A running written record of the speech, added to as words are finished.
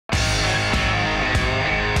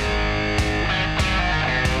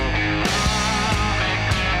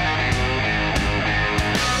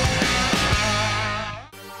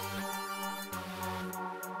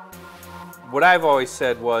what I've always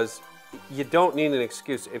said was, you don't need an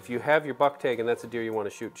excuse. If you have your buck tag and that's a deer you want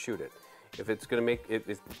to shoot, shoot it. If it's going to make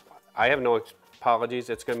it, I have no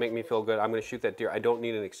apologies. It's going to make me feel good. I'm going to shoot that deer. I don't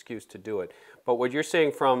need an excuse to do it. But what you're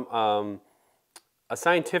saying from a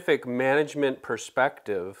scientific management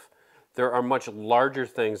perspective, there are much larger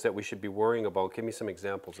things that we should be worrying about. Give me some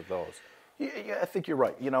examples of those. Yeah, I think you're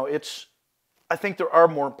right. You know, I think there are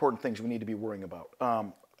more important things we need to be worrying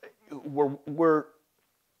about.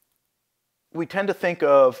 We tend to think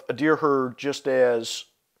of a deer herd just as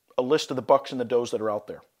a list of the bucks and the does that are out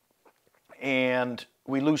there. And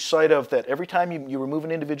we lose sight of that every time you remove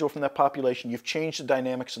an individual from that population, you've changed the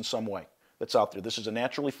dynamics in some way that's out there. This is a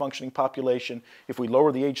naturally functioning population. If we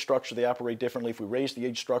lower the age structure, they operate differently. If we raise the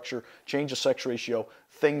age structure, change the sex ratio,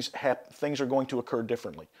 things are going to occur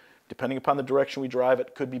differently. Depending upon the direction we drive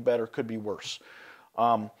it, could be better, could be worse.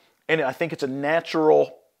 And I think it's a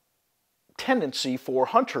natural tendency for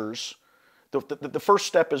hunters. The first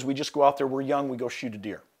step is we just go out there, we're young, we go shoot a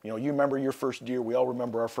deer. You know, you remember your first deer, we all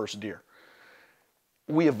remember our first deer.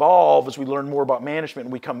 We evolve as we learn more about management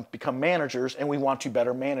and we become managers, and we want to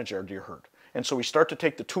better manage our deer herd. And so we start to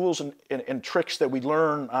take the tools and tricks that we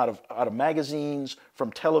learn out of magazines,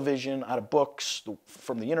 from television, out of books,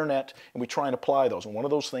 from the internet, and we try and apply those. And one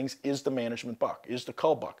of those things is the management buck, is the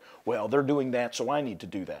cull buck. Well, they're doing that, so I need to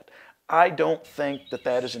do that. I don't think that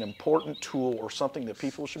that is an important tool or something that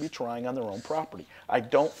people should be trying on their own property. I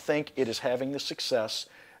don't think it is having the success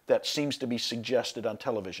that seems to be suggested on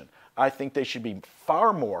television. I think they should be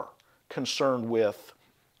far more concerned with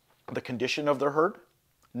the condition of their herd,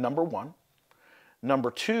 number one.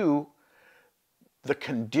 Number two, the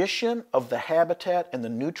condition of the habitat and the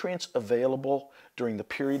nutrients available during the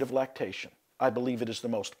period of lactation. I believe it is the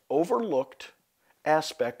most overlooked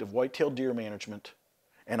aspect of white-tailed deer management,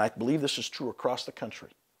 and I believe this is true across the country.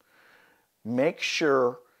 Make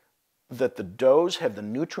sure that the does have the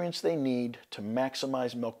nutrients they need to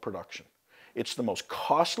maximize milk production. It's the most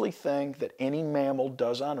costly thing that any mammal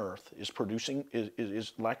does on earth,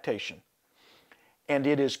 is lactation. And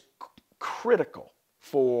it is critical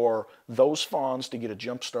for those fawns to get a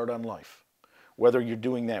jump start on life. Whether you're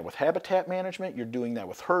doing that with habitat management, you're doing that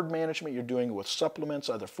with herd management, you're doing it with supplements,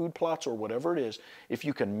 either food plots or whatever it is, if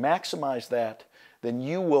you can maximize that, then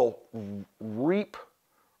you will reap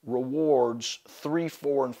rewards 3,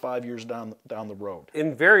 4, and 5 years down the road.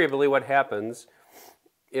 Invariably what happens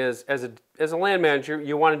is, as a land manager,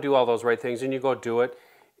 you want to do all those right things and you go do it,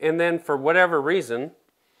 and then for whatever reason,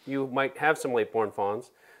 you might have some late-born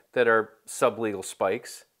fawns that are sublegal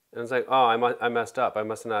spikes, and it's like, oh, I messed up. I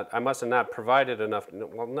must have not provided enough.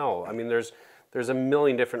 Well, no. I mean, there's a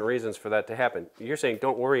million different reasons for that to happen. You're saying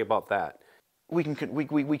don't worry about that. We can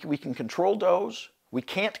control does. We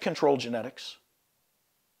can't control genetics.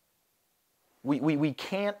 We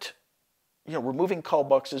can't, you know, removing cull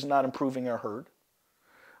bucks is not improving our herd.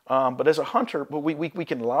 But as a hunter, we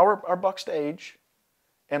can allow our bucks to age,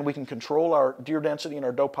 and we can control our deer density and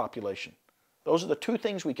our doe population. Those are the two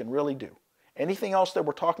things we can really do. Anything else that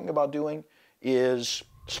we're talking about doing is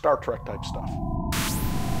Star Trek type stuff.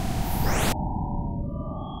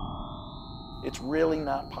 It's really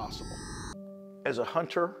not possible. As a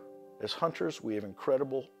hunter, as hunters, we have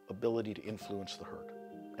incredible ability to influence the herd.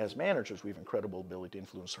 As managers, we have incredible ability to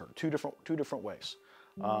influence the herd. Two different ways.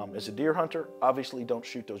 As a deer hunter, obviously don't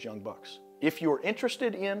shoot those young bucks. If you're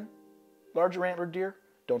interested in larger antlered deer,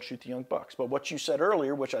 don't shoot the young bucks. But what you said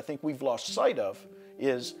earlier, which I think we've lost sight of,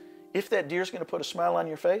 is if that deer's going to put a smile on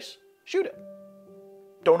your face, shoot it.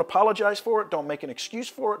 Don't apologize for it. Don't make an excuse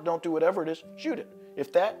for it. Don't do whatever it is. Shoot it.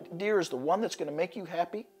 If that deer is the one that's going to make you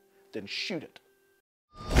happy, then shoot it.